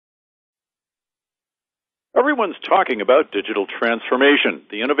Everyone's talking about digital transformation,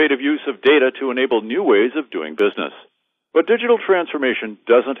 the innovative use of data to enable new ways of doing business. But digital transformation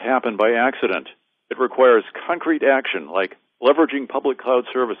doesn't happen by accident. It requires concrete action like leveraging public cloud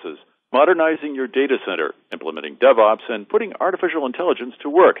services, modernizing your data center, implementing DevOps, and putting artificial intelligence to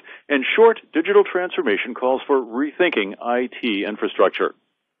work. In short, digital transformation calls for rethinking IT infrastructure.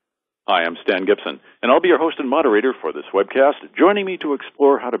 Hi, I'm Stan Gibson, and I'll be your host and moderator for this webcast. Joining me to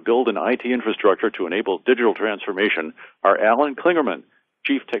explore how to build an IT infrastructure to enable digital transformation are Alan Klingerman,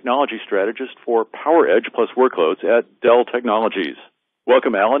 Chief Technology Strategist for PowerEdge plus Workloads at Dell Technologies.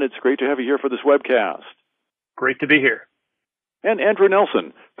 Welcome, Alan. It's great to have you here for this webcast. Great to be here. And Andrew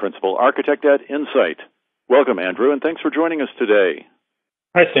Nelson, Principal Architect at Insight. Welcome, Andrew, and thanks for joining us today.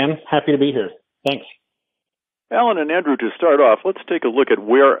 Hi, Stan. Happy to be here. Thanks. Alan and Andrew, to start off, let's take a look at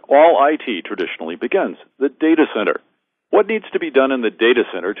where all IT traditionally begins, the data center. What needs to be done in the data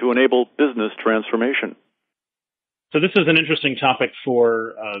center to enable business transformation? So this is an interesting topic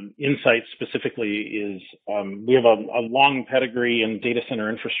for Insight specifically. We have a long pedigree in data center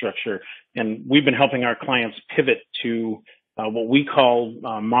infrastructure, and we've been helping our clients pivot to what we call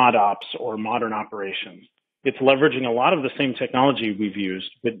ModOps, or modern operations. It's leveraging a lot of the same technology we've used,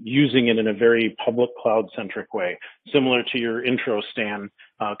 but using it in a very public cloud-centric way. Similar to your intro, Stan,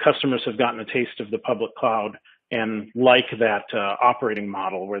 customers have gotten a taste of the public cloud and like that operating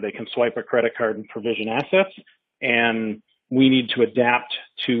model where they can swipe a credit card and provision assets, and we need to adapt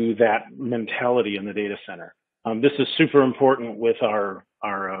to that mentality in the data center. This is super important with our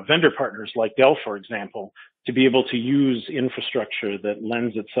vendor partners like Dell, for example, to be able to use infrastructure that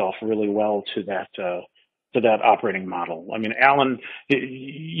lends itself really well to that operating model. I mean, Alan,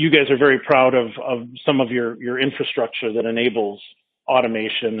 you guys are very proud of some of your infrastructure that enables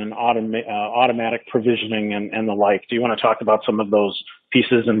automation and automatic provisioning and the like. Do you want to talk about some of those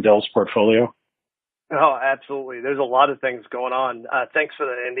pieces in Dell's portfolio? Oh, absolutely. There's a lot of things going on. Thanks for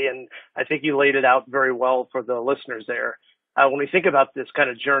that, Andy. And I think you laid it out very well for the listeners there. When we think about this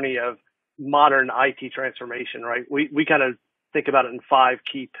kind of journey of modern IT transformation, right, we kind of think about it in 5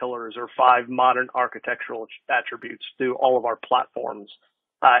 key pillars or 5 modern architectural attributes through all of our platforms.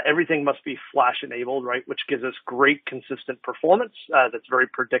 Everything must be flash enabled, right, which gives us great consistent performance that's very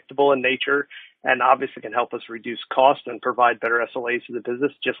predictable in nature and obviously can help us reduce cost and provide better SLAs to the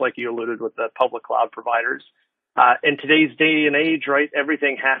business, just like you alluded with the public cloud providers. In today's day and age, right,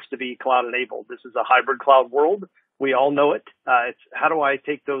 everything has to be cloud enabled. This is a hybrid cloud world. We all know it. It's how do I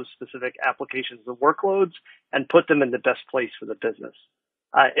take those specific applications and workloads and put them in the best place for the business?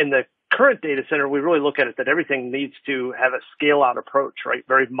 In the current data center, we really look at it that everything needs to have a scale out approach, right?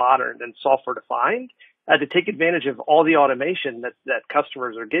 Very modern and software defined to take advantage of all the automation that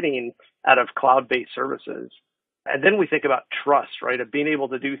customers are getting out of cloud-based services. And then we think about trust, right? Of being able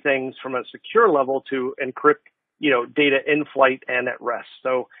to do things from a secure level to encrypt, data in flight and at rest.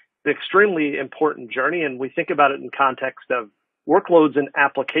 So it's an extremely important journey. And we think about it in context of workloads and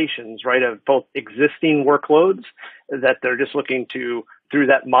applications, right? Of both existing workloads that they're just looking to, through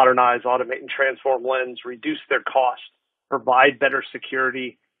that modernize, automate, and transform lens, reduce their cost, provide better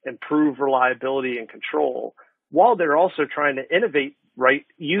security, improve reliability and control, while they're also trying to innovate, right,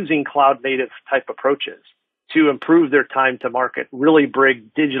 using cloud native type approaches to improve their time to market, really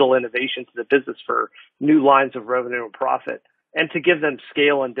bring digital innovation to the business for new lines of revenue and profit, and to give them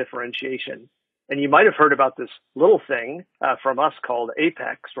scale and differentiation. And you might have heard about this little thing from us called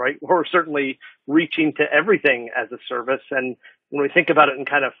Apex, right? We're certainly reaching to everything as a service. And when we think about it in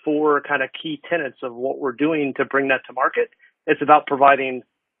kind of 4 kind of key tenets of what we're doing to bring that to market, it's about providing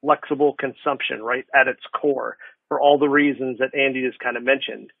flexible consumption, right, at its core for all the reasons that Andy just kind of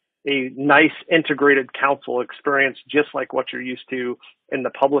mentioned. A nice integrated console experience, just like what you're used to in the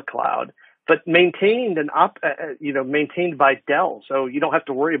public cloud, but maintained and maintained by Dell. So you don't have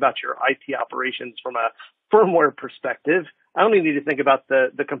to worry about your IT operations from a firmware perspective. I only need to think about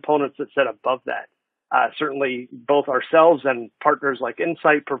the components that sit above that. Certainly, both ourselves and partners like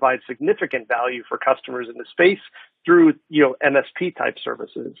Insight provide significant value for customers in the space through MSP type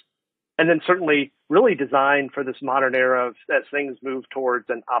services. And then certainly really designed for this modern era as things move towards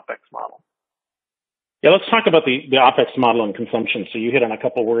an OpEx model. Yeah, let's talk about the OpEx model and consumption. So you hit on a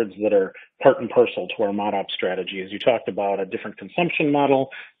couple words that are part and parcel to our ModOps strategy. As you talked about a different consumption model,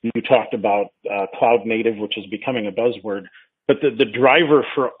 you talked about cloud native, which is becoming a buzzword. But the driver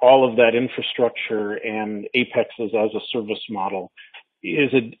for all of that infrastructure and Apex's as a service model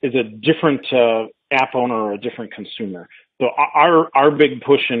is a different app owner or a different consumer. So our big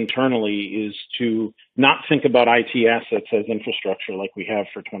push internally is to not think about IT assets as infrastructure like we have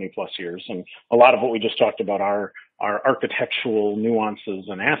for 20 plus years. And a lot of what we just talked about are architectural nuances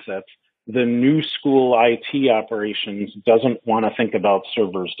and assets, the new school IT operations doesn't want to think about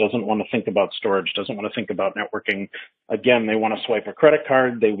servers, doesn't want to think about storage, doesn't want to think about networking. Again, they want to swipe a credit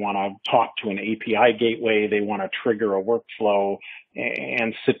card, they want to talk to an API gateway, they want to trigger a workflow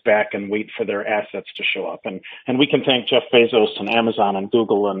and sit back and wait for their assets to show up. And we can thank Jeff Bezos and Amazon and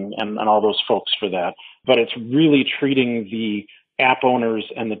Google and all those folks for that. But it's really treating the app owners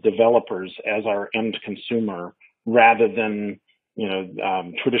and the developers as our end consumer rather than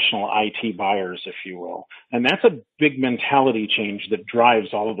traditional IT buyers, if you will. And that's a big mentality change that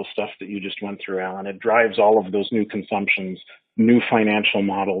drives all of the stuff that you just went through, Alan. It drives all of those new consumptions, new financial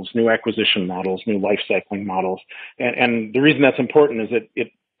models, new acquisition models, new life cycling models. And the reason that's important is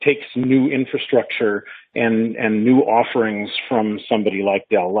it takes new infrastructure and new offerings from somebody like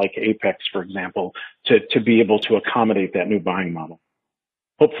Dell, like Apex, for example, to be able to accommodate that new buying model.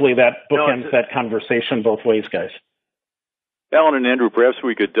 Hopefully that bookends that conversation both ways, guys. Alan and Andrew, perhaps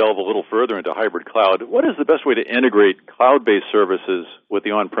we could delve a little further into hybrid cloud. What is the best way to integrate cloud-based services with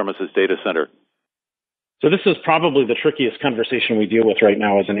the on-premises data center? So this is probably the trickiest conversation we deal with right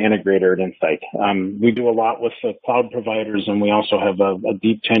now as an integrator at Insight. We do a lot with the cloud providers, and we also have a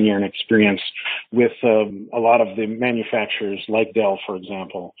deep tenure and experience with a lot of the manufacturers like Dell, for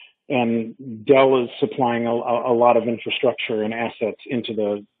example. And Dell is supplying a lot of infrastructure and assets into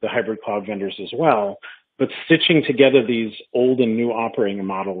the hybrid cloud vendors as well. But stitching together these old and new operating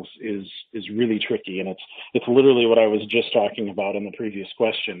models is really tricky. And it's literally what I was just talking about in the previous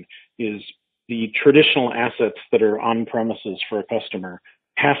question, is the traditional assets that are on premises for a customer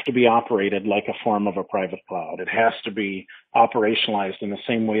have to be operated like a form of a private cloud. It has to be operationalized in the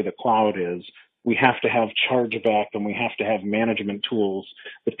same way the cloud is. We have to have chargeback, and we have to have management tools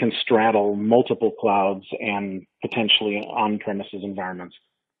that can straddle multiple clouds and potentially on-premises environments.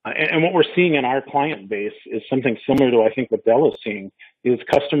 And what we're seeing in our client base is something similar to, I think, what Dell is seeing, is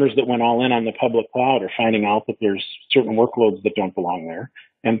customers that went all in on the public cloud are finding out that there's certain workloads that don't belong there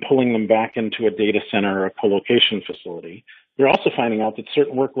and pulling them back into a data center or a co-location facility. They're also finding out that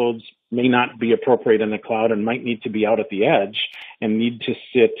certain workloads may not be appropriate in the cloud and might need to be out at the edge and need to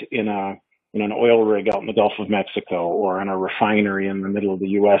sit in an oil rig out in the Gulf of Mexico or in a refinery in the middle of the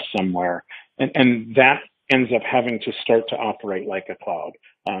U.S. somewhere. And that ends up having to start to operate like a cloud.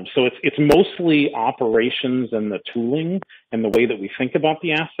 So it's mostly operations and the tooling and the way that we think about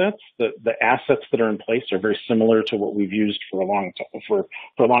the assets. The assets that are in place are very similar to what we've used for a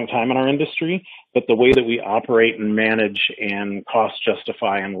long time in our industry, but the way that we operate and manage and cost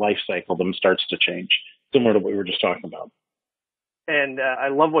justify and life cycle them starts to change, similar to what we were just talking about. And I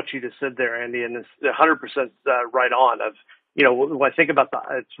love what you just said there, Andy, and it's 100% right on. When I think about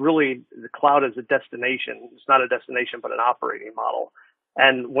it's really the cloud as a destination. It's not a destination, but an operating model.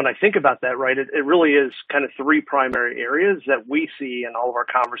 And when I think about that, right, it really is kind of three primary areas that we see in all of our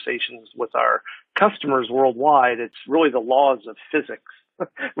conversations with our customers worldwide. It's really the laws of physics,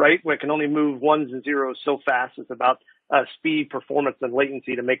 right? We can only move ones and zeros so fast. It's about speed, performance, and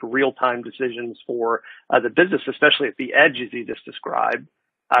latency to make real-time decisions for the business, especially at the edge, as you just described.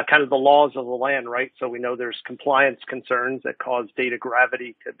 Kind of the laws of the land, right? So we know there's compliance concerns that cause data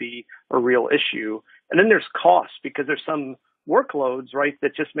gravity to be a real issue. And then there's cost, because there's some workloads, right,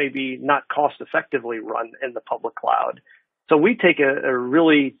 that just may be not cost effectively run in the public cloud. So we take a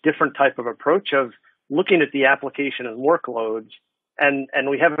really different type of approach of looking at the application and workloads, and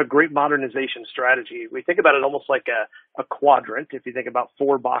we have a great modernization strategy. We think about it almost like a quadrant. If you think about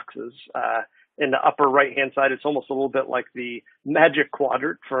 4 boxes, in the upper right-hand side, it's almost a little bit like the magic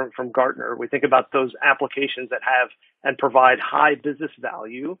quadrant from Gartner. We think about those applications that have and provide high business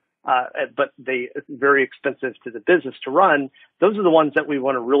value, but they very expensive to the business to run. Those are the ones that we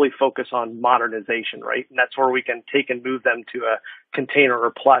want to really focus on modernization, right? And that's where we can take and move them to a container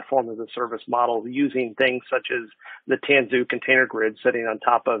or platform as a service model using things such as the Tanzu container grid sitting on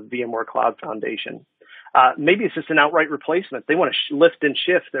top of VMware Cloud Foundation. Maybe it's just an outright replacement. They want to lift and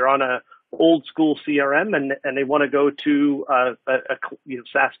shift. They're on a old school CRM and they want to go to a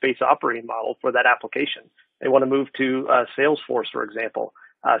SaaS-based operating model for that application. They want to move to Salesforce, for example.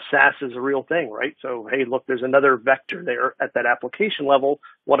 SaaS is a real thing, right? So, hey, look, there's another vector there at that application level.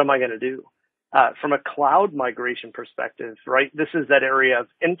 What am I going to do? From a cloud migration perspective, right, this is that area of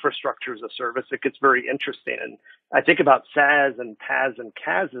infrastructure as a service. It gets very interesting. And I think about SaaS and PaaS and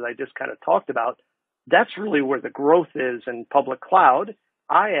CaaS, as I just kind of talked about. That's really where the growth is in public cloud.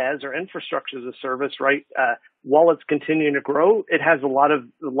 IaaS, or infrastructure as a service, right? While it's continuing to grow, it has a lot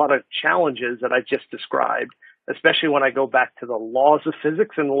of challenges that I just described, especially when I go back to the laws of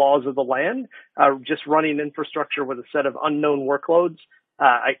physics and the laws of the land. Just running infrastructure with a set of unknown workloads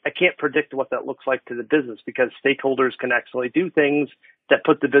I can't predict what that looks like to the business because stakeholders can actually do things that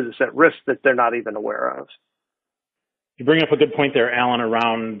put the business at risk that they're not even aware of. You bring up a good point there, Alan,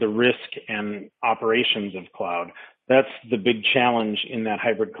 around the risk and operations of cloud. That's the big challenge in that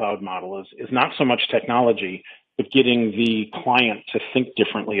hybrid cloud model is not so much technology, but getting the client to think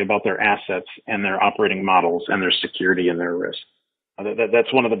differently about their assets and their operating models and their security and their risk.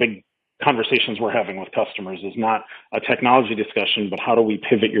 That's one of the big conversations we're having with customers is not a technology discussion, but how do we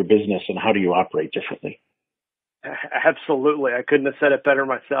pivot your business and how do you operate differently? Absolutely. I couldn't have said it better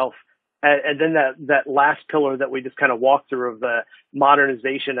myself. And then that last pillar that we just kind of walked through of the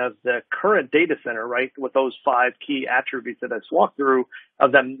modernization of the current data center, right, with those 5 key attributes that I just walked through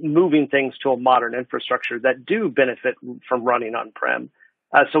of them moving things to a modern infrastructure that do benefit from running on-prem.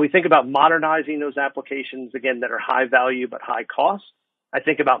 So we think about modernizing those applications, again, that are high value but high cost. I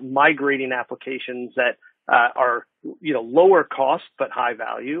think about migrating applications that are, lower cost but high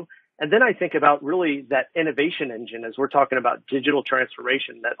value. And then I think about really that innovation engine as we're talking about digital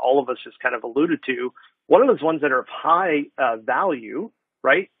transformation that all of us has kind of alluded to. One of those ones that are of high value,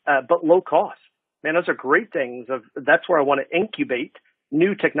 right, but low cost. Man, those are great things. That's where I want to incubate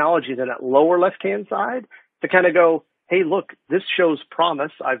new technologies in that lower left-hand side to kind of go, hey, look, this shows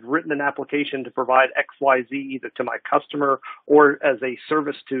promise. I've written an application to provide XYZ either to my customer or as a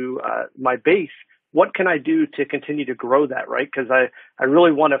service to my base. What can I do to continue to grow that, right? Because I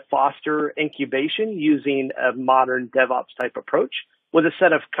really want to foster incubation using a modern DevOps type approach with a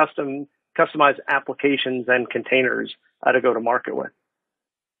set of customized applications and containers to go to market with.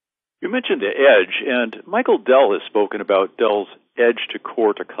 You mentioned the edge, and Michael Dell has spoken about Dell's edge to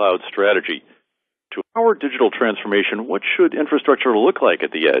core to cloud strategy. To power digital transformation, what should infrastructure look like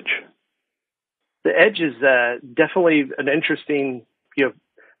at the edge? The edge is definitely an interesting,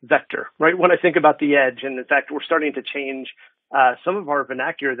 vector, right? When I think about the edge, and in fact, we're starting to change some of our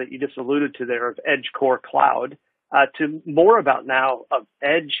vernacular that you just alluded to there of edge core cloud to more about now of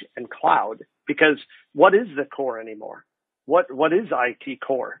edge and cloud, because what is the core anymore? What is IT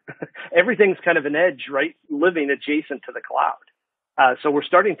core? Everything's kind of an edge, right? Living adjacent to the cloud. So we're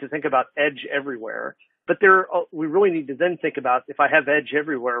starting to think about edge everywhere, but we really need to then think about if I have edge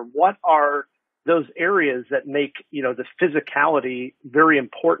everywhere, what are those areas that make, the physicality very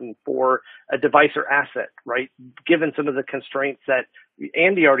important for a device or asset, right? Given some of the constraints that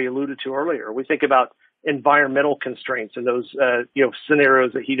Andy already alluded to earlier, we think about environmental constraints and those,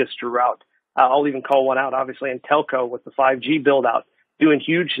 scenarios that he just drew out. I'll even call one out, obviously, in telco with the 5G build out, doing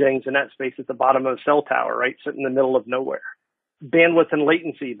huge things in that space at the bottom of a cell tower, right? Sitting in the middle of nowhere. Bandwidth and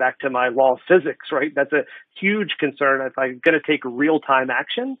latency, back to my law of physics, right? That's a huge concern. If I'm going to take real-time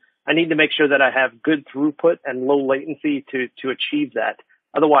action, I need to make sure that I have good throughput and low latency to achieve that.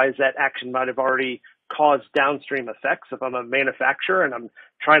 Otherwise, that action might have already caused downstream effects. If I'm a manufacturer and I'm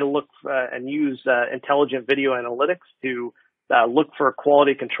trying to look and use intelligent video analytics to look for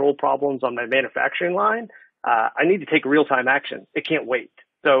quality control problems on my manufacturing line, I need to take real-time action. It can't wait.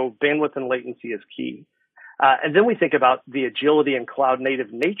 So bandwidth and latency is key. And then we think about the agility and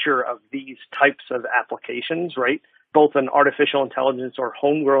cloud-native nature of these types of applications, right? Both an artificial intelligence or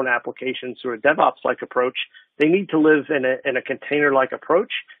homegrown applications through a DevOps-like approach, they need to live in a container-like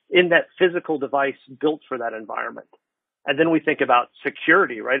approach in that physical device built for that environment. And then we think about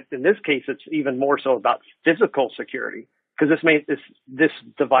security, right? In this case, it's even more so about physical security because this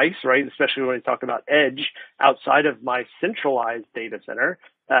device, right, especially when we talk about edge outside of my centralized data center,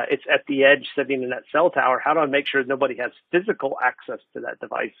 it's at the edge sitting in that cell tower. How do I make sure nobody has physical access to that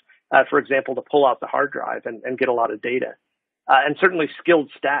device, for example, to pull out the hard drive and get a lot of data? And certainly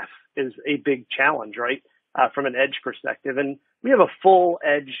skilled staff is a big challenge, right, from an edge perspective. And we have a full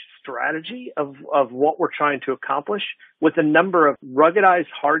edge strategy of what we're trying to accomplish with a number of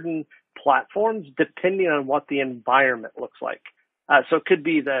ruggedized, hardened platforms depending on what the environment looks like. So it could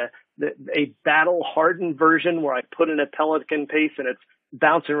be a battle-hardened version where I put in a Pelican paste and it's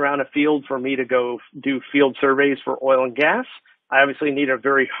bouncing around a field for me to go do field surveys for oil and gas. I obviously need a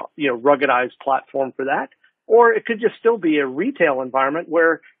very, ruggedized platform for that. Or it could just still be a retail environment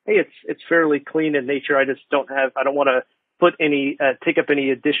where, hey, it's fairly clean in nature. I don't want to put take up any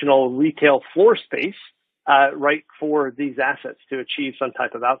additional retail floor space, right, for these assets to achieve some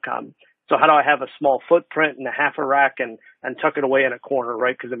type of outcome. So how do I have a small footprint and a half a rack and tuck it away in a corner,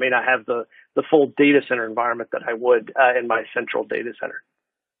 right? Because it may not have the full data center environment that I would in my central data center.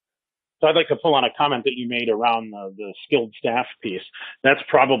 So I'd like to pull on a comment that you made around the skilled staff piece. That's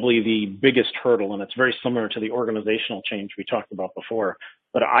probably the biggest hurdle, and it's very similar to the organizational change we talked about before.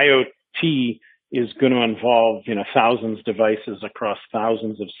 But IoT is going to involve, thousands of devices across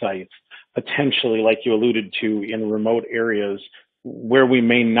thousands of sites, potentially, like you alluded to, in remote areas where we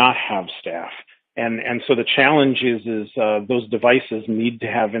may not have staff. And so the challenge is those devices need to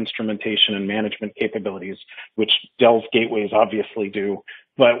have instrumentation and management capabilities, which Dell's gateways obviously do.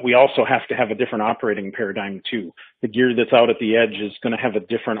 But we also have to have a different operating paradigm too. The gear that's out at the edge is going to have a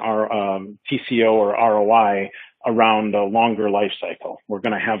different TCO or ROI around a longer life cycle. We're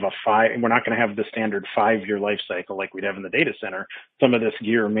going to have we're not going to have the standard 5-year life cycle like we'd have in the data center. Some of this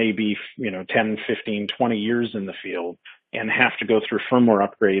gear may be, 10, 15, 20 years in the field and have to go through firmware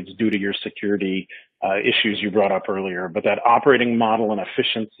upgrades due to your security issues you brought up earlier. But that operating model and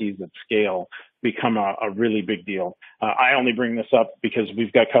efficiencies at scale become a really big deal. I only bring this up because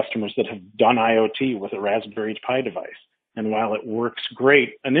we've got customers that have done IoT with a Raspberry Pi device. And while it works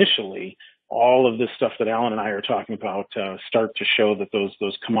great initially, all of this stuff that Alan and I are talking about start to show that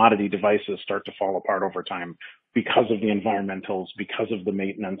those commodity devices start to fall apart over time because of the environmentals, because of the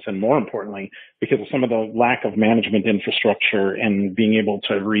maintenance, and more importantly, because of some of the lack of management infrastructure and being able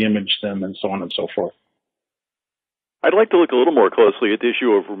to reimage them and so on and so forth. I'd like to look a little more closely at the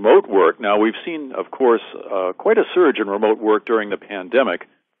issue of remote work. Now, we've seen, of course, quite a surge in remote work during the pandemic,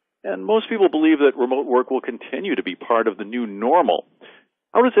 and most people believe that remote work will continue to be part of the new normal.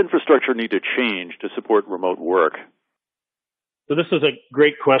 How does infrastructure need to change to support remote work? So this is a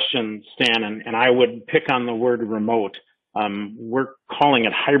great question, Stan, and I would pick on the word remote. We're calling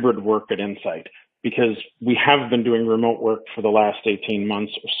it hybrid work at Insight because we have been doing remote work for the last 18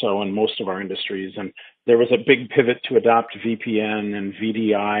 months or so in most of our industries. And there was a big pivot to adopt VPN and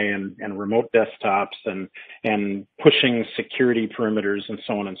VDI and remote desktops and pushing security perimeters and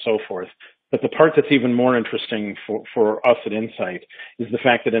so on and so forth. But the part that's even more interesting for us at Insight is the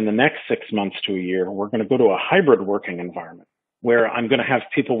fact that in the next 6 months to a year, we're going to go to a hybrid working environment where I'm going to have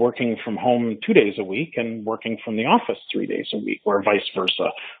people working from home 2 days a week and working from the office 3 days a week, or vice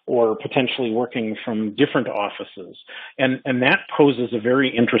versa, or potentially working from different offices. And that poses a very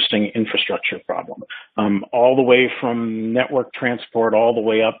interesting infrastructure problem, all the way from network transport all the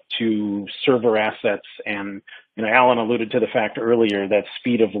way up to server assets. And Alan alluded to the fact earlier that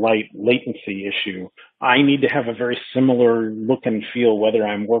speed of light latency issue. I need to have a very similar look and feel whether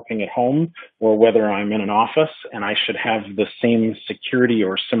I'm working at home or whether I'm in an office, and I should have the same security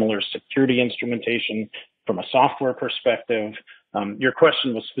or similar security instrumentation from a software perspective. Your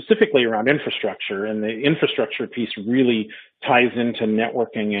question was specifically around infrastructure, and the infrastructure piece really ties into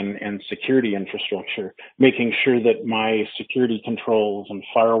networking and security infrastructure, making sure that my security controls and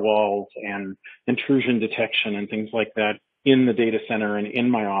firewalls and intrusion detection and things like that in the data center and in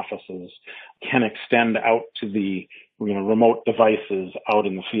my offices can extend out to the remote devices out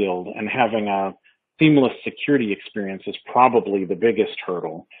in the field. And having a seamless security experience is probably the biggest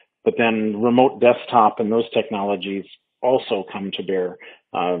hurdle. But then remote desktop and those technologies also come to bear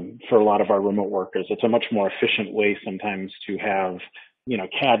for a lot of our remote workers. It's a much more efficient way sometimes to have,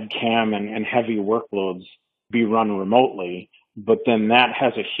 CAD, CAM, and heavy workloads be run remotely. But then that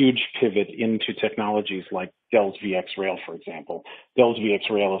has a huge pivot into technologies like Dell's VxRail, for example. Dell's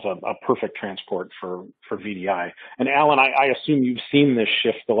VxRail is a perfect transport for VDI. And Alan, I assume you've seen this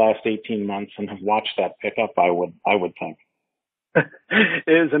shift the last 18 months and have watched that pick up, I would think.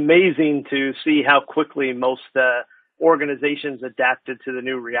 It is amazing to see how quickly most organizations adapted to the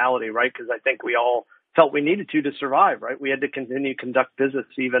new reality, right? Because I think we all felt we needed to survive, right? We had to continue to conduct business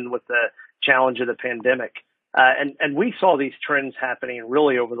even with the challenge of the pandemic. And we saw these trends happening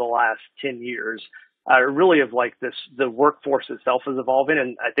really over the last 10 years, really of like this, the workforce itself is evolving.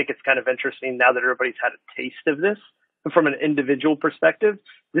 And I think it's kind of interesting now that everybody's had a taste of this. But from an individual perspective,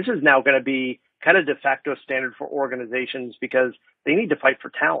 this is now going to be kind of de facto standard for organizations because they need to fight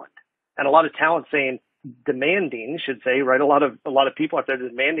for talent. And a lot of talent demanding, should say, right? A lot of people out there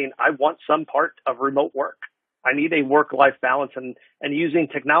demanding, I want some part of remote work. I need a work-life balance and using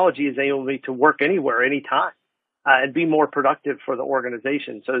technology is able to work anywhere, anytime, and be more productive for the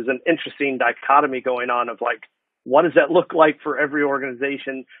organization. So there's an interesting dichotomy going on of like, what does that look like for every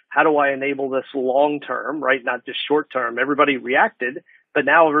organization? How do I enable this long-term, right? Not just short-term. Everybody reacted, but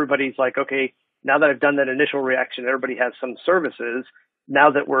now everybody's like, okay, now that I've done that initial reaction, everybody has some services.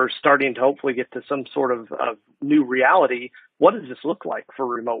 Now that we're starting to hopefully get to some sort of new reality, what does this look like for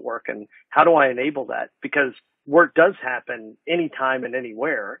remote work and how do I enable that? Because work does happen anytime and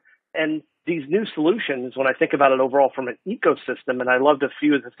anywhere. And these new solutions, when I think about it overall from an ecosystem, and I loved a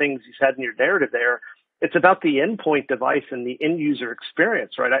few of the things you said in your narrative there, it's about the endpoint device and the end user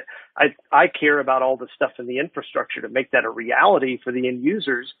experience, right? I care about all the stuff in the infrastructure to make that a reality for the end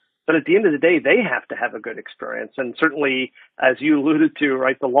users. But at the end of the day, they have to have a good experience. And certainly, as you alluded to,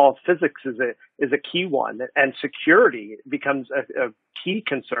 right, the law of physics is a key one. And security becomes a key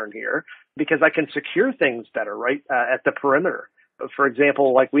concern here because I can secure things better, right, at the perimeter. For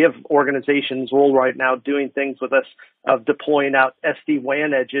example, like we have organizations roll right now doing things with us of deploying out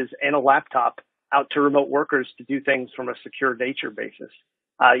SD-WAN edges and a laptop out to remote workers to do things from a secure nature basis,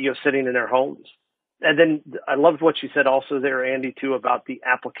 sitting in their homes. And then I loved what you said also there, Andy, too, about the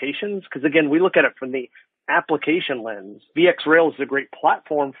applications. Because again, we look at it from the application lens. VxRails is a great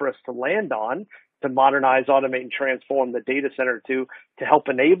platform for us to land on to modernize, automate, and transform the data center to help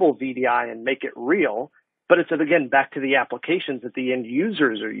enable VDI and make it real. But it's, again, back to the applications that the end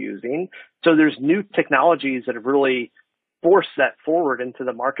users are using. So there's new technologies that have really forced that forward into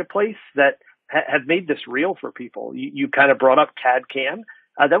the marketplace that have made this real for people. You kind of brought up CAD/CAM.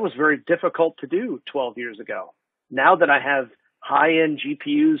 That was very difficult to do 12 years ago. Now that I have high-end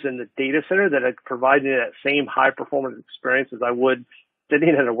GPUs in the data center that are providing that same high-performance experience as I would sitting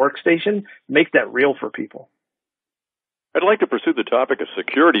at a workstation, make that real for people. I'd like to pursue the topic of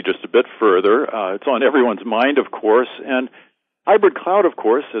security just a bit further. It's on everyone's mind, of course, and hybrid cloud, of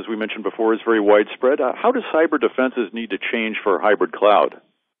course, as we mentioned before, is very widespread. How does cyber defenses need to change for hybrid cloud?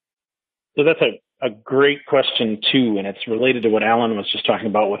 So that's a great question, too, and it's related to what Alan was just talking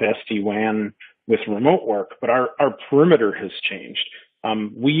about with SD-WAN, with remote work, but our perimeter has changed.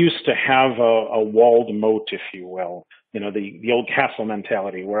 We used to have a walled moat, if you will, the old castle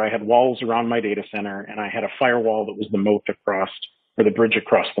mentality where I had walls around my data center and I had a firewall that was the moat across, or the bridge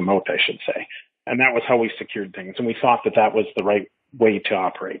across the moat, I should say. And that was how we secured things. And we thought that was the right way to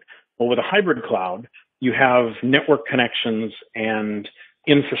operate. Well, with a hybrid cloud, you have network connections and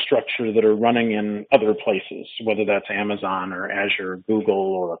infrastructure that are running in other places, whether that's Amazon or Azure, Google,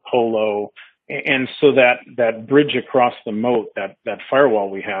 or a colo. And so that bridge across the moat, that firewall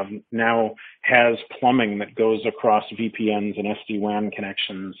we have now has plumbing that goes across VPNs and SD-WAN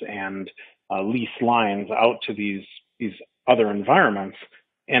connections and lease lines out to these other environments.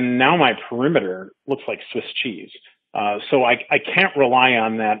 And now my perimeter looks like Swiss cheese. So I can't rely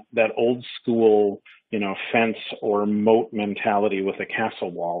on that old school, fence or moat mentality with a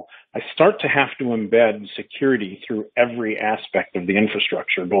castle wall. I start to have to embed security through every aspect of the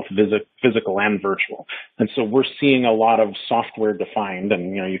infrastructure, both physical and virtual. And so we're seeing a lot of software defined,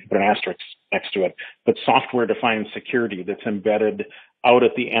 and you can put an asterisk next to it, but software defined security that's embedded out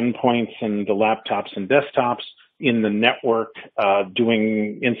at the endpoints and the laptops and desktops, in the network,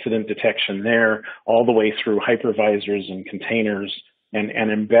 doing incident detection there, all the way through hypervisors and containers,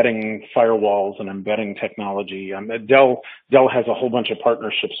 and embedding firewalls and embedding technology. Dell has a whole bunch of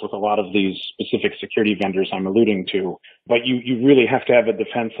partnerships with a lot of these specific security vendors I'm alluding to, but you really have to have a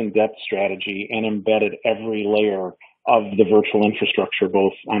defense in depth strategy and embed at every layer of the virtual infrastructure,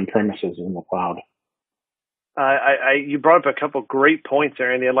 both on premises and in the cloud. You brought up a couple great points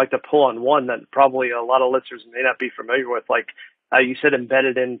there, Andy. I'd like to pull on one that probably a lot of listeners may not be familiar with. Like you said,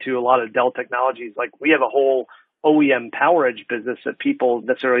 embedded into a lot of Dell Technologies. Like we have a whole OEM power edge business that people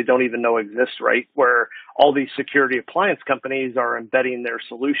necessarily don't even know exists, right? Where all these security appliance companies are embedding their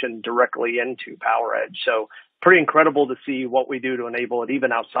solution directly into power edge. So pretty incredible to see what we do to enable it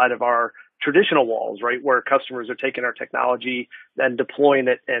even outside of our traditional walls, right? Where customers are taking our technology and deploying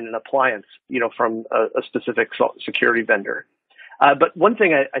it in an appliance, from a specific security vendor. But one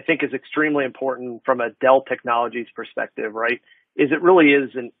thing I think is extremely important from a Dell Technologies perspective, right, is it really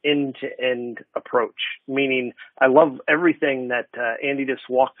is an end-to-end approach, meaning I love everything that Andy just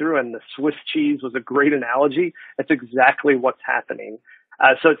walked through, and the Swiss cheese was a great analogy. That's exactly what's happening.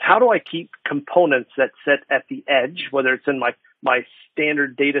 So it's how do I keep components that sit at the edge, whether it's in my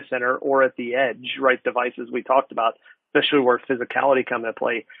standard data center or at the edge, right, devices we talked about, especially where physicality come into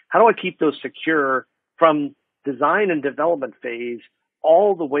play. How do I keep those secure from design and development phase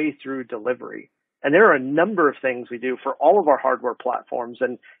all the way through delivery? And there are a number of things we do for all of our hardware platforms.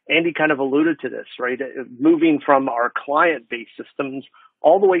 And Andy kind of alluded to this, right? Moving from our client-based systems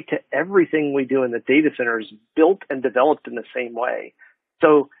all the way to everything we do in the data centers built and developed in the same way.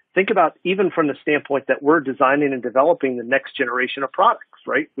 So think about even from the standpoint that we're designing and developing the next generation of products,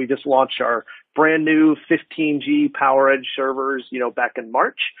 right? We just launched our brand new 15G PowerEdge servers, back in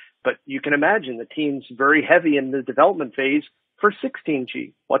March. But you can imagine the team's very heavy in the development phase for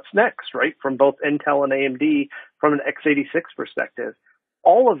 16G. What's next, right? From both Intel and AMD from an x86 perspective.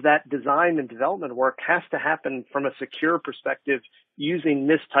 All of that design and development work has to happen from a secure perspective using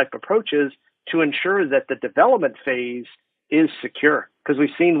this type of approaches to ensure that the development phase is secure, because we've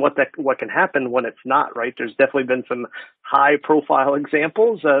seen what can happen when it's not, right? There's definitely been some high profile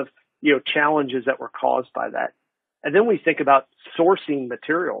examples of, challenges that were caused by that. And then we think about sourcing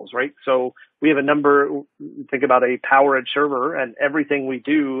materials, right? So we have think about a PowerEdge server, and everything we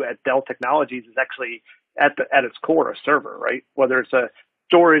do at Dell Technologies is actually at its core a server, right? Whether it's a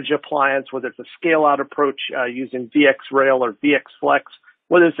storage appliance, whether it's a scale out approach using VxRail or VxFlex,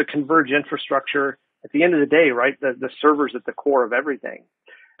 whether it's a converged infrastructure. At the end of the day, right, the server's at the core of everything.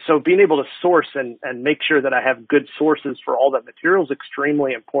 So being able to source and make sure that I have good sources for all that material is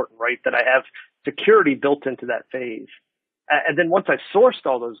extremely important, right? That I have security built into that phase. And then once I've sourced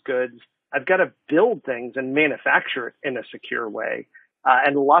all those goods, I've got to build things and manufacture it in a secure way.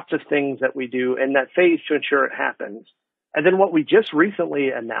 And lots of things that we do in that phase to ensure it happens. And then what we just recently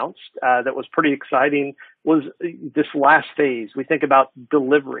announced that was pretty exciting was this last phase. We think about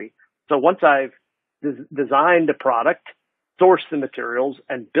delivery. So once I've designed a product, sourced the materials,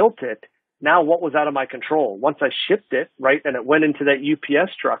 and built it, now what was out of my control? Once I shipped it, right, and it went into that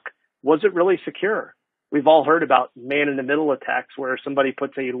UPS truck, was it really secure? We've all heard about man-in-the-middle attacks where somebody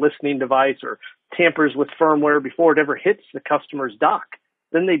puts a listening device or tampers with firmware before it ever hits the customer's dock.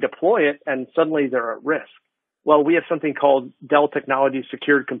 Then they deploy it, and suddenly they're at risk. Well, we have something called Dell Technologies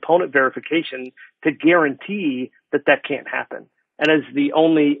Secured Component Verification to guarantee that that can't happen. And as the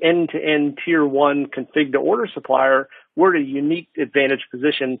only end-to-end Tier 1 config-to-order supplier, we're in a unique advantage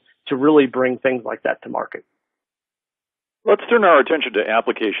position to really bring things like that to market. Let's turn our attention to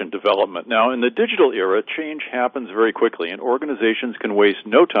application development. Now, in the digital era, change happens very quickly, and organizations can waste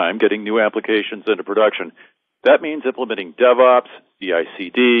no time getting new applications into production. That means implementing DevOps,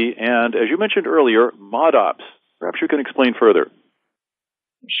 CI/CD, and, as you mentioned earlier, ModOps. Perhaps you can explain further.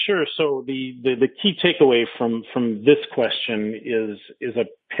 Sure. So the key takeaway from this question is a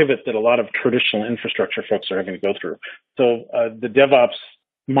pivot that a lot of traditional infrastructure folks are having to go through. So the DevOps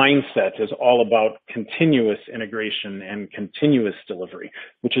mindset is all about continuous integration and continuous delivery,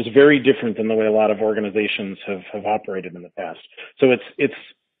 which is very different than the way a lot of organizations have operated in the past. So it's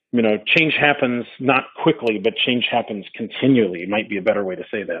change happens not quickly, but change happens continually. It might be a better way to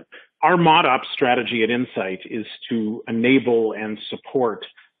say that. Our ModOps strategy at Insight is to enable and support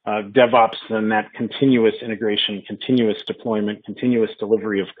DevOps and that continuous integration, continuous deployment, continuous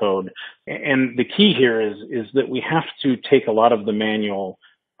delivery of code. And the key here is that we have to take a lot of the manual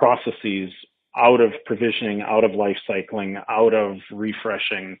processes out of provisioning, out of life cycling, out of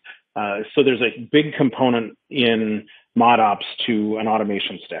refreshing. So there's a big component in ModOps to an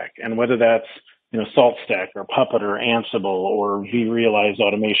automation stack. And whether that's SaltStack or Puppet or Ansible or vRealize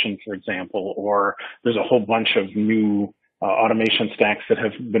automation, for example, or there's a whole bunch of new automation stacks that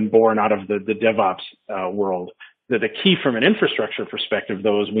have been born out of the DevOps world. The key from an infrastructure perspective,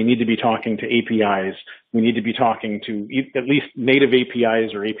 though, is we need to be talking to APIs. We need to be talking to at least native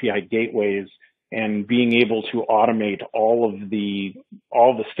APIs or API gateways and being able to automate all the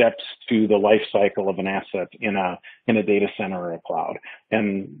steps to the life cycle of an asset in a data center or a cloud.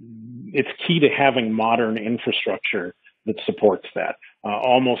 And it's key to having modern infrastructure that supports that.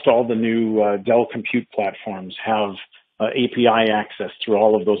 Almost all the new Dell compute platforms have API access through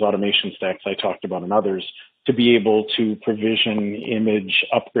all of those automation stacks I talked about and others to be able to provision, image,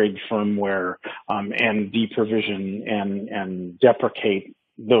 upgrade firmware, and deprovision and deprecate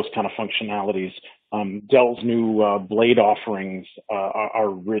those kind of functionalities. Dell's new Blade offerings are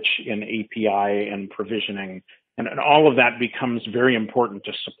rich in API and provisioning, and all of that becomes very important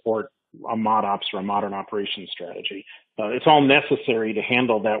to support a ModOps or a modern operations strategy. It's all necessary to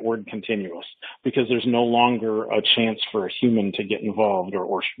handle that word continuous because there's no longer a chance for a human to get involved,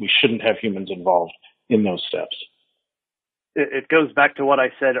 or we shouldn't have humans involved in those steps. It goes back to what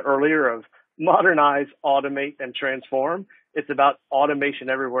I said earlier of modernize, automate, and transform. It's about automation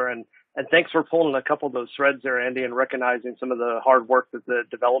everywhere. And thanks for pulling a couple of those threads there, Andy, and recognizing some of the hard work that the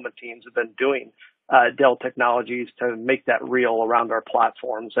development teams have been doing, Dell Technologies, to make that real around our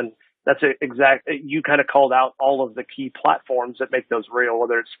platforms. And that's you kind of called out all of the key platforms that make those real,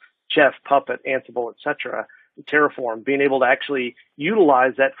 whether it's Chef, Puppet, Ansible, et cetera, Terraform. Being able to actually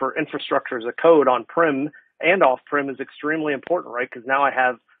utilize that for infrastructure as a code on-prem and off-prem is extremely important, right? Because now I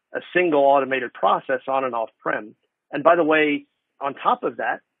have a single automated process on and off-prem. And by the way, on top of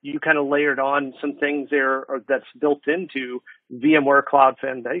that, you kind of layered on some things there that's built into VMware Cloud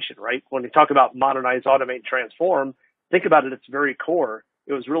Foundation, right? When you talk about modernize, automate, transform, think about it, its very core.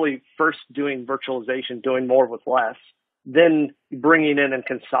 It was really first doing virtualization, doing more with less, then bringing in and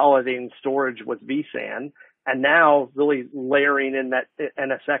consolidating storage with vSAN, and now really layering in that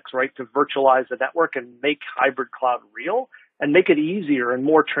NSX, right, to virtualize the network and make hybrid cloud real and make it easier and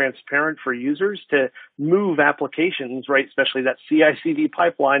more transparent for users to move applications, right, especially that CI/CD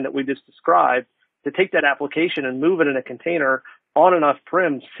pipeline that we just described, to take that application and move it in a container on and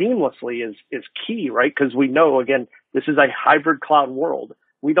off-prem seamlessly is key, right? Because we know, again, this is a hybrid cloud world.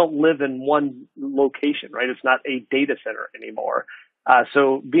 We don't live in one location, right? It's not a data center anymore.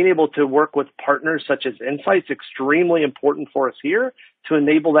 So being able to work with partners such as Insights, extremely important for us here to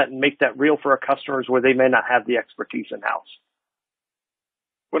enable that and make that real for our customers where they may not have the expertise in-house.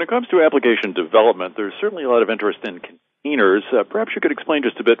 When it comes to application development, there's certainly a lot of interest in containers. Perhaps you could explain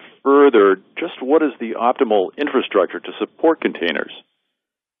just a bit further just what is the optimal infrastructure to support containers?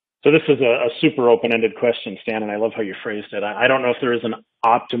 So this is a super open-ended question, Stan, and I love how you phrased it. I don't know if there is an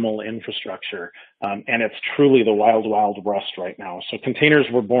optimal infrastructure, and it's truly the wild, wild west right now. So containers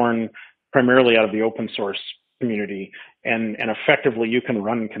were born primarily out of the open source community, and effectively you can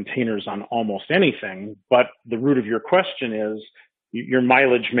run containers on almost anything, but the root of your question is your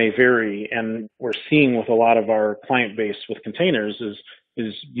mileage may vary, and we're seeing with a lot of our client base with containers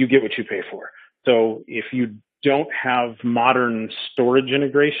is you get what you pay for. So if you don't have modern storage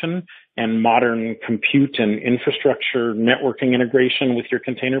integration and modern compute and infrastructure networking integration with your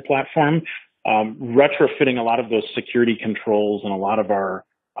container platform, retrofitting a lot of those security controls and a lot of our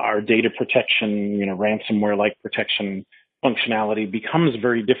data protection, ransomware-like protection functionality becomes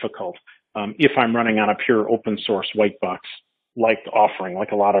very difficult if I'm running on a pure open source white box like offering,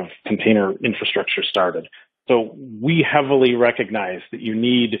 like a lot of container infrastructure started. So we heavily recognize that you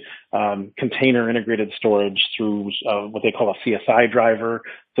need container integrated storage through what they call a CSI driver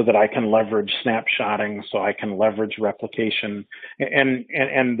so that I can leverage snapshotting, so I can leverage replication. And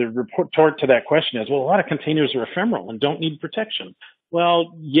the retort to that question is, well, a lot of containers are ephemeral and don't need protection.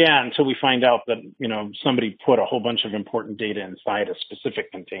 Well, yeah, until we find out that, somebody put a whole bunch of important data inside a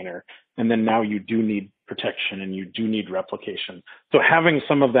specific container, and then now you do need protection and you do need replication. So having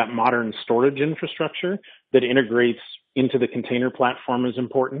some of that modern storage infrastructure that integrates into the container platform is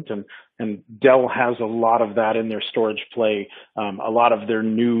important, and Dell has a lot of that in their storage play. A lot of their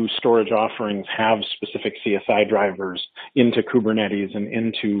new storage offerings have specific CSI drivers into Kubernetes and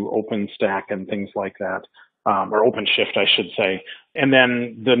into OpenStack and things like that. Or OpenShift, I should say. And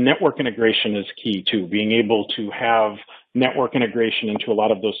then the network integration is key too. Being able to have network integration into a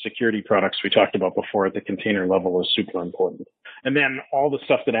lot of those security products we talked about before at the container level is super important. And then all the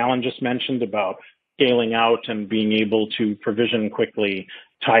stuff that Alan just mentioned about scaling out and being able to provision quickly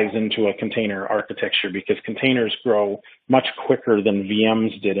ties into a container architecture, because containers grow much quicker than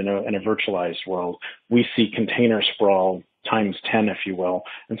VMs did in a virtualized world. We see container sprawl times 10, if you will.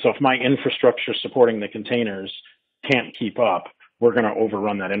 And so if my infrastructure supporting the containers can't keep up, we're going to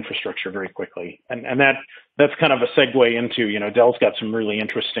overrun that infrastructure very quickly. And that's kind of a segue into, Dell's got some really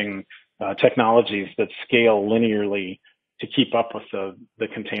interesting technologies that scale linearly to keep up with the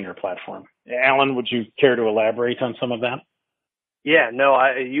container platform. Alan, would you care to elaborate on some of that? Yeah, no,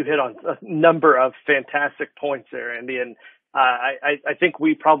 you hit on a number of fantastic points there, Andy, and I think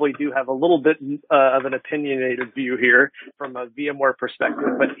we probably do have a little bit of an opinionated view here from a VMware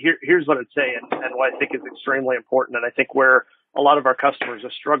perspective, but here's what I'd say and what I think is extremely important, and I think where a lot of our customers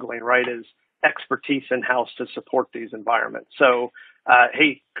are struggling, right, is expertise in-house to support these environments. So,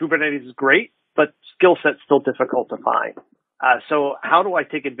 hey, Kubernetes is great, but skill set's still difficult to find. So how do I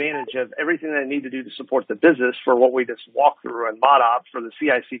take advantage of everything that I need to do to support the business for what we just walked through in ModOps for the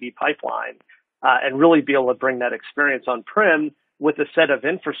CI/CD pipeline, and really be able to bring that experience on-prem with a set of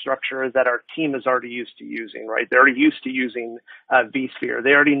infrastructure that our team is already used to using, right? They're already used to using vSphere. They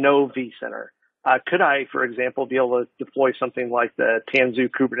already know vCenter. Could I, for example, be able to deploy something like the Tanzu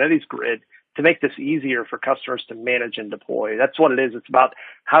Kubernetes grid to make this easier for customers to manage and deploy? That's what it is. It's about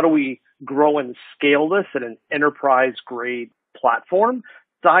how do we grow and scale this at an enterprise-grade platform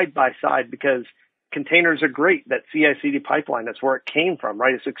side by side, because containers are great. That CI/CD pipeline, that's where it came from,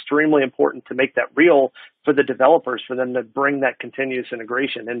 right? It's extremely important to make that real for the developers, for them to bring that continuous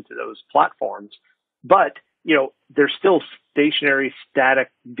integration into those platforms. But, there's still stationary static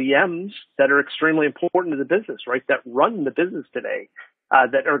VMs that are extremely important to the business, right? That run the business today,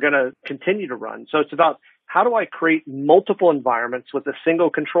 that are going to continue to run. So it's about how do I create multiple environments with a single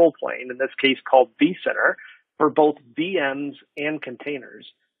control plane, in this case called vCenter, for both VMs and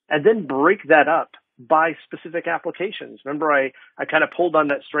containers, and then break that up by specific applications. Remember, I kind of pulled on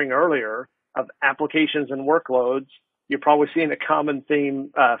that string earlier of applications and workloads. You're probably seeing a common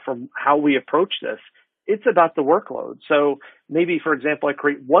theme from how we approach this. It's about the workload. So maybe, for example, I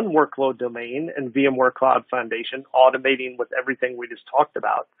create one workload domain in VMware Cloud Foundation, automating with everything we just talked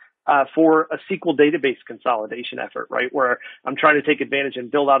about, for a SQL database consolidation effort, right? Where I'm trying to take advantage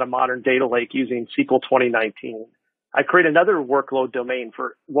and build out a modern data lake using SQL 2019. I create another workload domain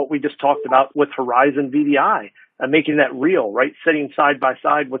for what we just talked about with Horizon VDI, making that real, right? Sitting side by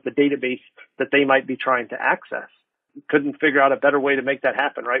side with the database that they might be trying to access. Couldn't figure out a better way to make that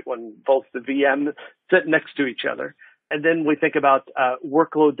happen, right? When both the VMs sit next to each other. And then we think about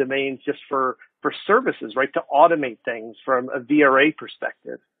workload domains just for for services, right, to automate things from a VRA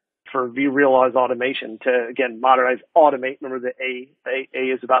perspective, for vRealize automation to, again, modernize, automate. Remember the A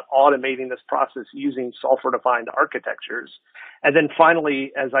is about automating this process using software-defined architectures. And then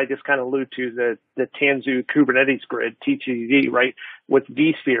finally, as I just kind of allude to, the Tanzu Kubernetes grid, TGD, right, with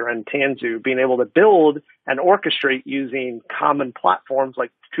vSphere and Tanzu, being able to build and orchestrate using common platforms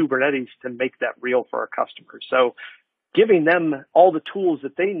like Kubernetes to make that real for our customers. So giving them all the tools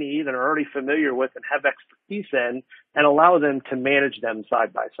that they need and are already familiar with and have expertise in, and allow them to manage them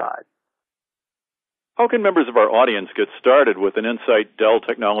side by side. How can members of our audience get started with an Insight Dell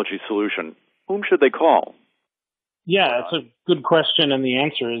Technologies solution? Whom should they call? Yeah, it's a good question, and the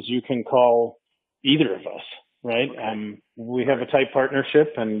answer is you can call either of us, right? We have a tight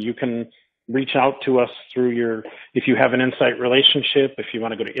partnership, and you can reach out to us through if you have an Insight relationship, if you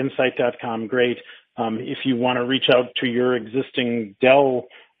want to go to insight.com, great. If you want to reach out to your existing Dell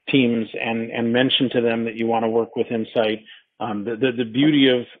teams and mention to them that you want to work with Insight, the beauty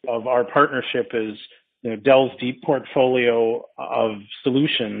of our partnership is, Dell's deep portfolio of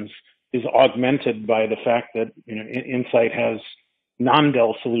solutions is augmented by the fact that Insight has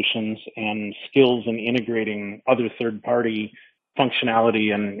non-Dell solutions and skills in integrating other third-party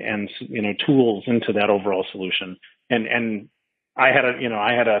functionality and tools into that overall solution. And I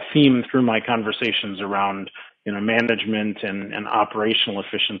had a theme through my conversations around management and operational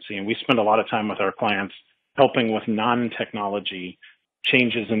efficiency, and we spend a lot of time with our clients helping with non-technology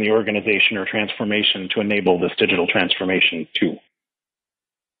changes in the organization or transformation to enable this digital transformation too.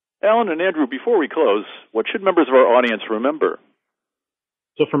 Alan and Andrew, before we close, what should members of our audience remember?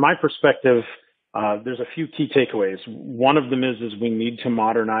 So from my perspective, there's a few key takeaways. One of them is we need to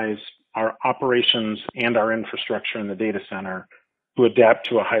modernize our operations and our infrastructure in the data center to adapt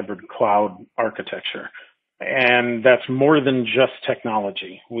to a hybrid cloud architecture. And that's more than just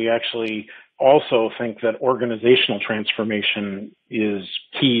technology. We actually also think that organizational transformation is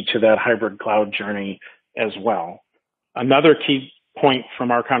key to that hybrid cloud journey as well. Another key point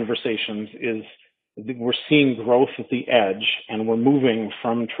from our conversations is we're seeing growth at the edge, and we're moving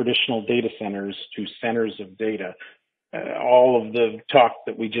from traditional data centers to centers of data. All of the talk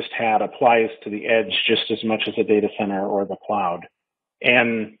that we just had applies to the edge just as much as a data center or the cloud.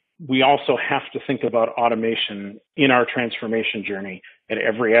 And we also have to think about automation in our transformation journey at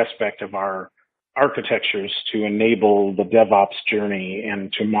every aspect of our architectures to enable the DevOps journey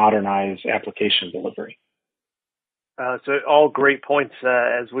and to modernize application delivery. So all great points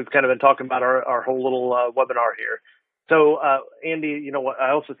as we've kind of been talking about our whole little webinar here. So Andy, what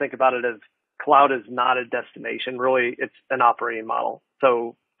I also think about it as cloud is not a destination. Really, it's an operating model.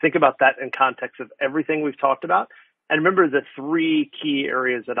 So think about that in context of everything we've talked about. And remember the three key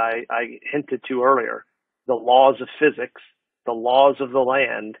areas that I hinted to earlier: the laws of physics, the laws of the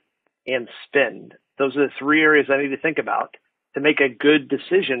land, and spend. Those are the three areas I need to think about to make a good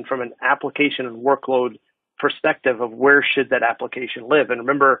decision from an application and workload perspective of where should that application live. And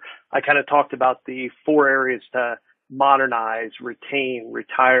remember, I kind of talked about the four areas to modernize, retain,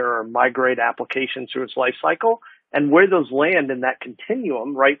 retire, or migrate applications through its life cycle, and where those land in that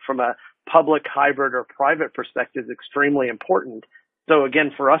continuum, right, from a public, hybrid, or private perspective is extremely important. So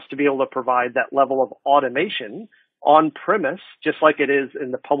again, for us to be able to provide that level of automation on premise, just like it is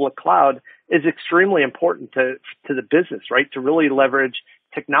in the public cloud, is extremely important to the business, right? To really leverage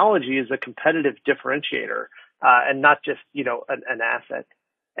technology as a competitive differentiator and not just, an asset.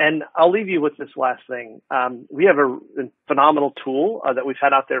 And I'll leave you with this last thing. We have a phenomenal tool that we've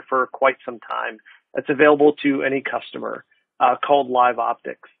had out there for quite some time. It's available to any customer called Live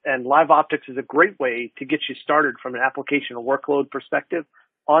Optics. And Live Optics is a great way to get you started from an application and workload perspective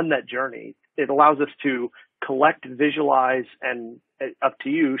on that journey. It allows us to collect, visualize, and up to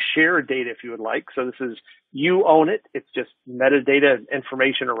you, share data if you would like. So this is, you own it. It's just metadata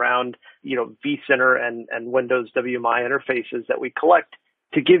information around, vCenter and Windows WMI interfaces that we collect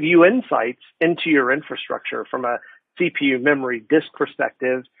to give you insights into your infrastructure from a CPU, memory, disk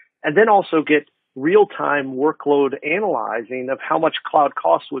perspective, and then also get real-time workload analyzing of how much cloud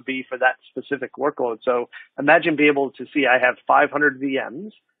costs would be for that specific workload. So imagine being able to see I have 500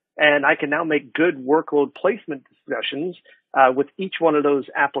 VMs, and I can now make good workload placement discussions with each one of those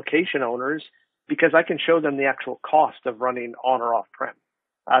application owners because I can show them the actual cost of running on or off-prem.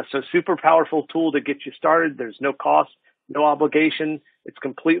 So super powerful tool to get you started. There's no cost, no obligation. It's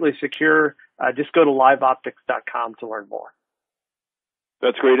completely secure. Just go to liveoptics.com to learn more.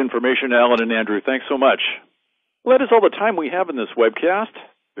 That's great information, Alan and Andrew. Thanks so much. Well, that is all the time we have in this webcast.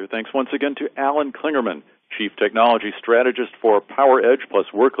 Thanks once again to Alan Klingerman, Chief Technology Strategist for Power Edge plus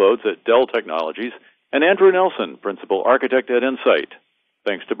Workloads at Dell Technologies, and Andrew Nelson, Principal Architect at Insight.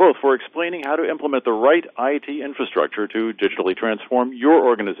 Thanks to both for explaining how to implement the right IT infrastructure to digitally transform your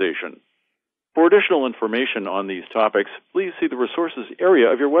organization. For additional information on these topics, please see the resources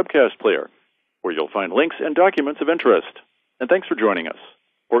area of your webcast player, where you'll find links and documents of interest. And thanks for joining us.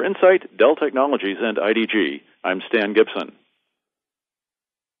 For Insight, Dell Technologies, and IDG, I'm Stan Gibson.